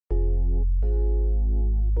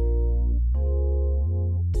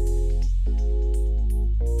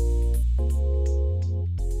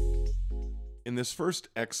In this first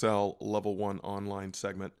Excel Level 1 online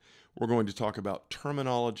segment, we're going to talk about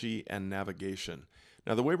terminology and navigation.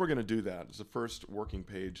 Now, the way we're going to do that is the first working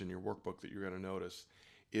page in your workbook that you're going to notice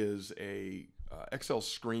is a Excel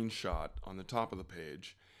screenshot on the top of the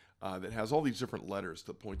page that has all these different letters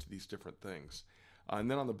that point to these different things. And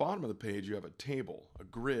then on the bottom of the page, you have a table, a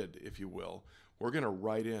grid, if you will. We're going to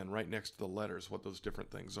write in right next to the letters what those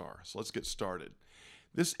different things are. So let's get started.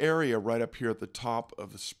 This area right up here at the top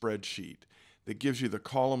of the spreadsheet that gives you the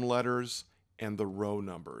column letters and the row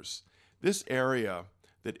numbers. This area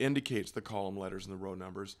that indicates the column letters and the row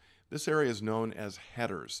numbers, this area is known as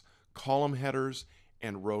headers, column headers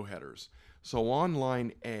and row headers. So on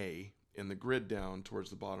line A in the grid down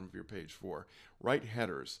towards the bottom of your page 4, write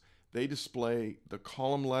headers. They display the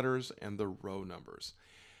column letters and the row numbers.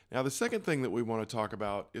 Now the second thing that we want to talk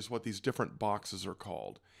about is what these different boxes are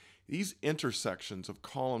called. These intersections of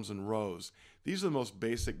columns and rows, these are the most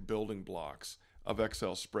basic building blocks of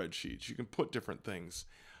Excel spreadsheets. You can put different things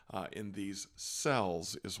in these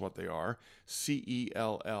cells is what they are,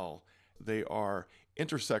 C-E-L-L. They are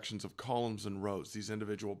intersections of columns and rows, these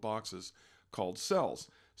individual boxes called cells.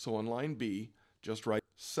 So on line B, just write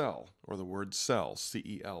cell, or the word cell,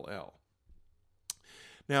 C-E-L-L.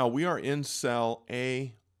 Now we are in cell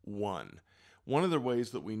A1. One of the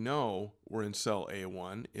ways that we know we're in cell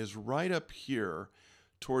A1 is right up here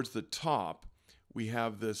towards the top. We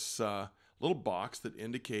have this little box that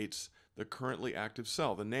indicates the currently active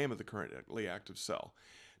cell, the name of the currently active cell.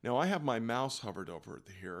 Now I have my mouse hovered over it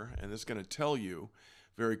here, and it's going to tell you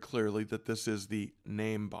very clearly that this is the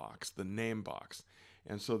name box, the name box.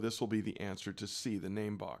 And so this will be the answer to C, the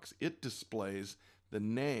name box. It displays the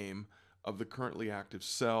name of the currently active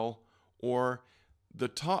cell, or the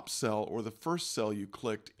top cell, or the first cell you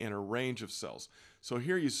clicked in a range of cells. So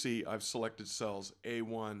here you see I've selected cells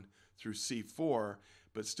A1 through C4,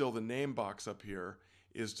 but still the name box up here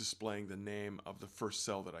is displaying the name of the first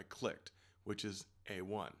cell that I clicked, which is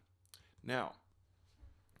A1. Now,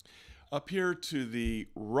 up here to the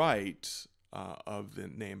right of the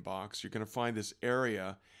name box, you're going to find this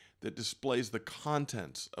area that displays the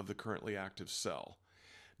contents of the currently active cell.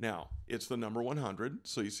 Now, it's the number 100,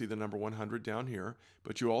 so you see the number 100 down here,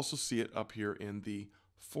 but you also see it up here in the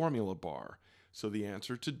formula bar. So the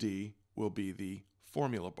answer to D will be the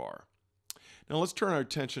formula bar. Now let's turn our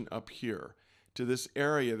attention up here to this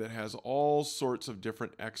area that has all sorts of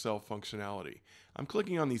different Excel functionality. I'm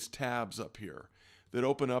clicking on these tabs up here that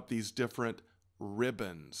open up these different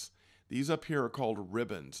ribbons. These up here are called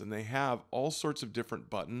ribbons, and they have all sorts of different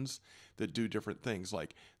buttons that do different things.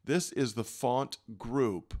 Like this is the font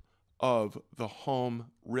group of the home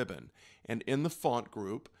ribbon. And in the font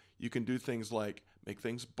group, you can do things like make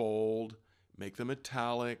things bold, make them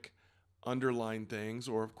italic, underline things,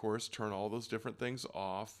 or of course turn all those different things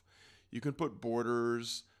off. You can put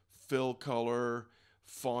borders, fill color,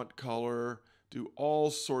 font color, do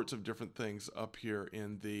all sorts of different things up here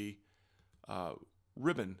in the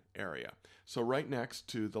ribbon area. So right next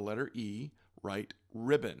to the letter E, write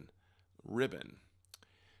ribbon, ribbon.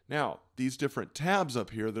 Now, these different tabs up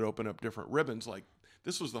here that open up different ribbons, like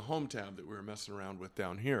this was the home tab that we were messing around with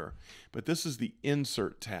down here, but this is the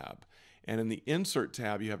insert tab. And in the insert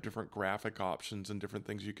tab, you have different graphic options and different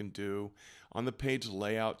things you can do. On the page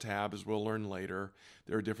layout tab, as we'll learn later,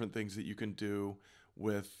 there are different things that you can do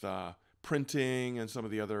with printing and some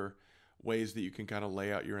of the other ways that you can kind of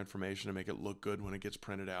lay out your information to make it look good when it gets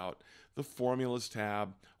printed out. The formulas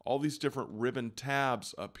tab, all these different ribbon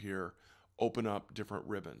tabs up here open up different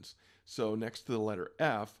ribbons. So next to the letter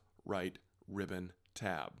F, write ribbon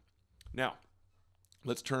tab. Now,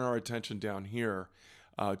 let's turn our attention down here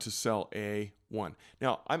to cell A1.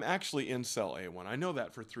 Now, I'm actually in cell A1. I know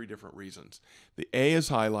that for 3 different reasons. The A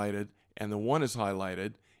is highlighted and the 1 is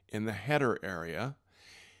highlighted in the header area.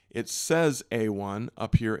 It says A1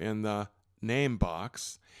 up here in the name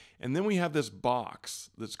box. And then we have this box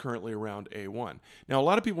that's currently around A1. Now, a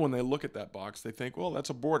lot of people, when they look at that box, they think, well, that's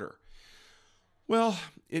a border. Well,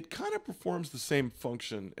 it kind of performs the same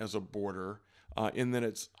function as a border in that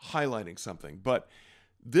it's highlighting something. But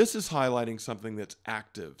this is highlighting something that's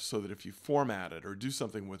active so that if you format it or do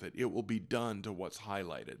something with it, it will be done to what's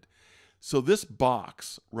highlighted. So this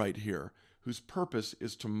box right here, whose purpose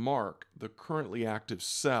is to mark the currently active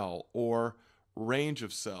cell or range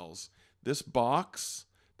of cells, this box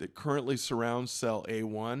that currently surrounds cell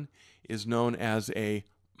A1 is known as a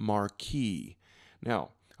marquee. Now,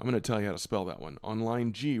 I'm going to tell you how to spell that one. On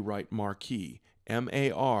line G, write marquee,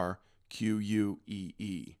 M-A-R-Q-U-E-E.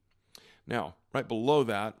 Now, right below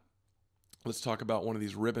that, let's talk about one of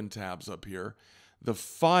these ribbon tabs up here. The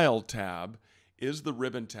File tab is the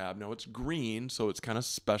ribbon tab. Now it's green, so it's kind of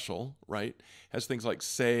special, right? Has things like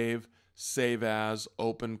save, save as,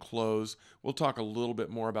 open, close. We'll talk a little bit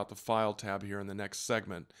more about the file tab here in the next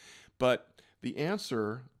segment. But the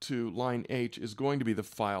answer to line H is going to be the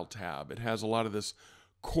file tab. It has a lot of this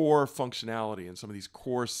core functionality and some of these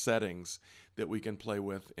core settings that we can play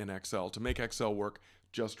with in Excel to make Excel work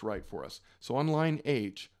just right for us. So on line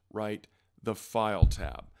H, write the file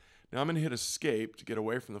tab. Now I'm going to hit escape to get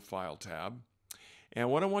away from the file tab.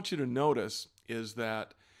 And what I want you to notice is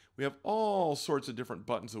that we have all sorts of different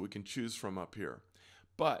buttons that we can choose from up here.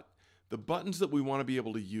 But the buttons that we want to be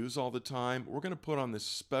able to use all the time, we're going to put on this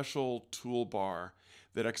special toolbar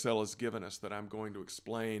that Excel has given us that I'm going to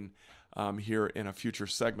explain here in a future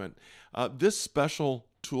segment. This special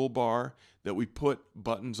toolbar that we put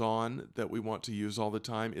buttons on that we want to use all the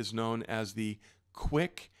time is known as the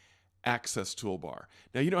Quick Access Toolbar.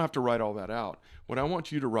 Now you don't have to write all that out. What I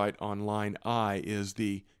want you to write on line I is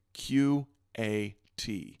the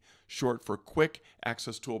QAT, short for Quick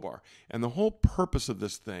Access Toolbar. And the whole purpose of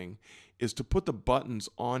this thing is to put the buttons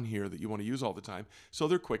on here that you want to use all the time so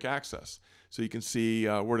they're quick access. So you can see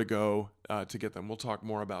where to go to get them. We'll talk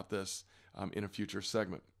more about this in a future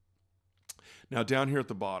segment. Now down here at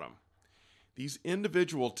the bottom, these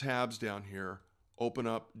individual tabs down here open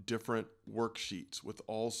up different worksheets with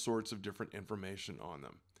all sorts of different information on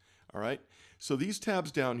them. All right, so these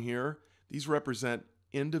tabs down here, these represent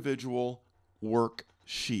individual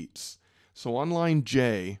worksheets. So on line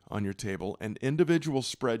J on your table, an individual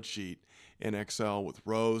spreadsheet in Excel with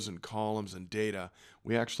rows and columns and data,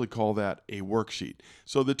 we actually call that a worksheet.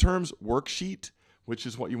 So the terms worksheet, which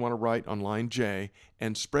is what you want to write on line J,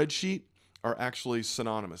 and spreadsheet are actually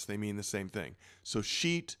synonymous. They mean the same thing. So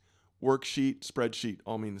sheet, worksheet, spreadsheet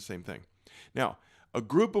all mean the same thing. Now, a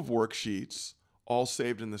group of worksheets all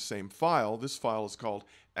saved in the same file. This file is called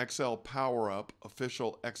Excel PowerUp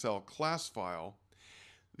Official Excel Class File.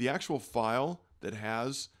 The actual file that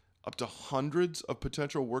has up to hundreds of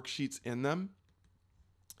potential worksheets in them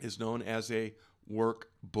is known as a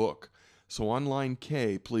workbook. So on line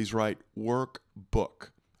K, please write workbook.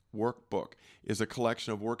 Workbook is a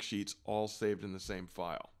collection of worksheets all saved in the same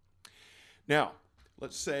file. Now,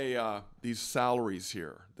 let's say these salaries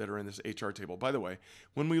here that are in this HR table. By the way,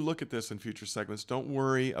 when we look at this in future segments, don't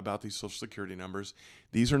worry about these Social Security numbers.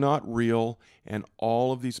 These are not real, and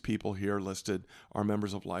all of these people here listed are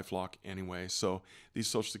members of LifeLock anyway, so these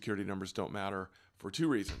Social Security numbers don't matter for two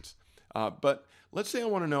reasons. But let's say I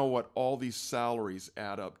want to know what all these salaries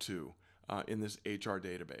add up to in this HR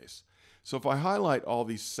database. So if I highlight all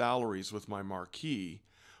these salaries with my marquee,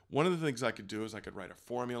 one of the things I could do is I could write a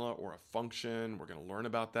formula or a function. We're going to learn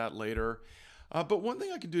about that later. But one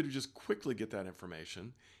thing I could do to just quickly get that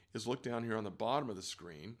information is look down here on the bottom of the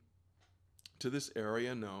screen to this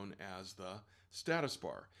area known as the status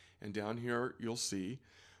bar. And down here you'll see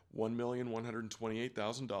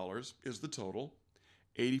 $1,128,000 is the total.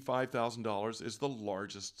 $85,000 is the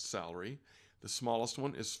largest salary. The smallest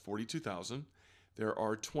one is $42,000. There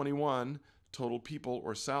are 21 total people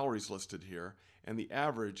or salaries listed here, and the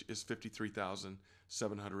average is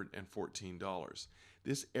 $53,714.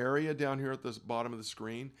 This area down here at the bottom of the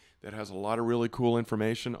screen that has a lot of really cool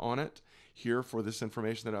information on it, here for this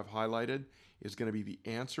information that I've highlighted, is going to be the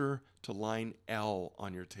answer to line L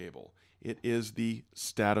on your table. It is the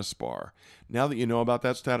status bar. Now that you know about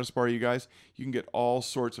that status bar, you guys, you can get all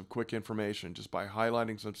sorts of quick information just by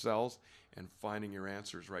highlighting some cells and finding your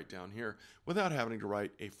answers right down here without having to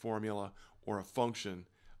write a formula or a function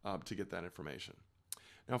to get that information.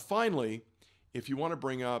 Now finally, if you want to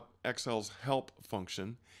bring up Excel's help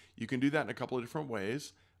function, you can do that in a couple of different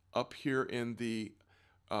ways. Up here in the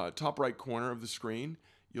top right corner of the screen,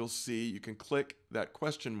 you'll see you can click that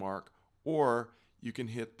question mark, or you can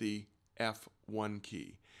hit the F1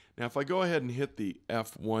 key. Now if I go ahead and hit the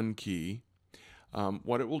F1 key,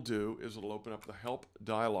 what it will do is it'll open up the help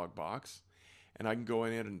dialog box, and I can go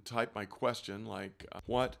in and type my question like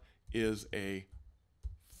what is a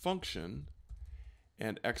function,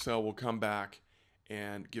 and Excel will come back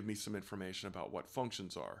and give me some information about what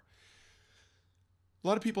functions are. A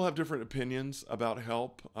lot of people have different opinions about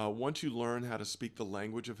help. Once you learn how to speak the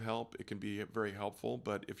language of help, it can be very helpful.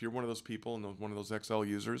 But if you're one of those people and one of those Excel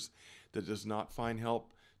users that does not find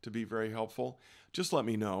help to be very helpful, just let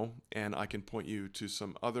me know and I can point you to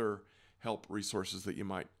some other help resources that you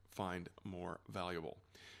might find more valuable.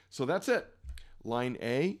 So that's it. Line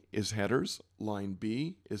A is headers, line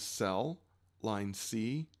B is cell, line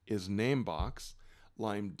C is name box,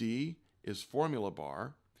 line D is formula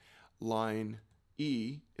bar, line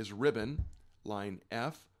E is ribbon, line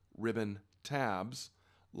F, ribbon tabs,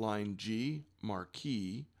 line G,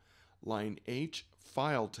 marquee, line H,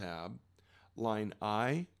 File tab, line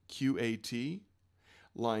I, QAT,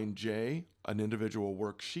 line J, an individual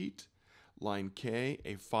worksheet, line K,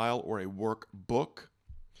 a file or a workbook,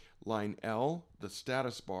 line L, the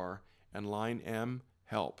status bar, and line M,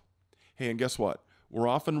 help. Hey, and guess what? We're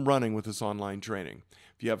off and running with this online training.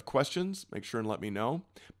 If you have questions, make sure and let me know,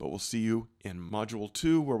 but we'll see you in Module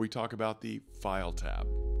 2 where we talk about the File tab.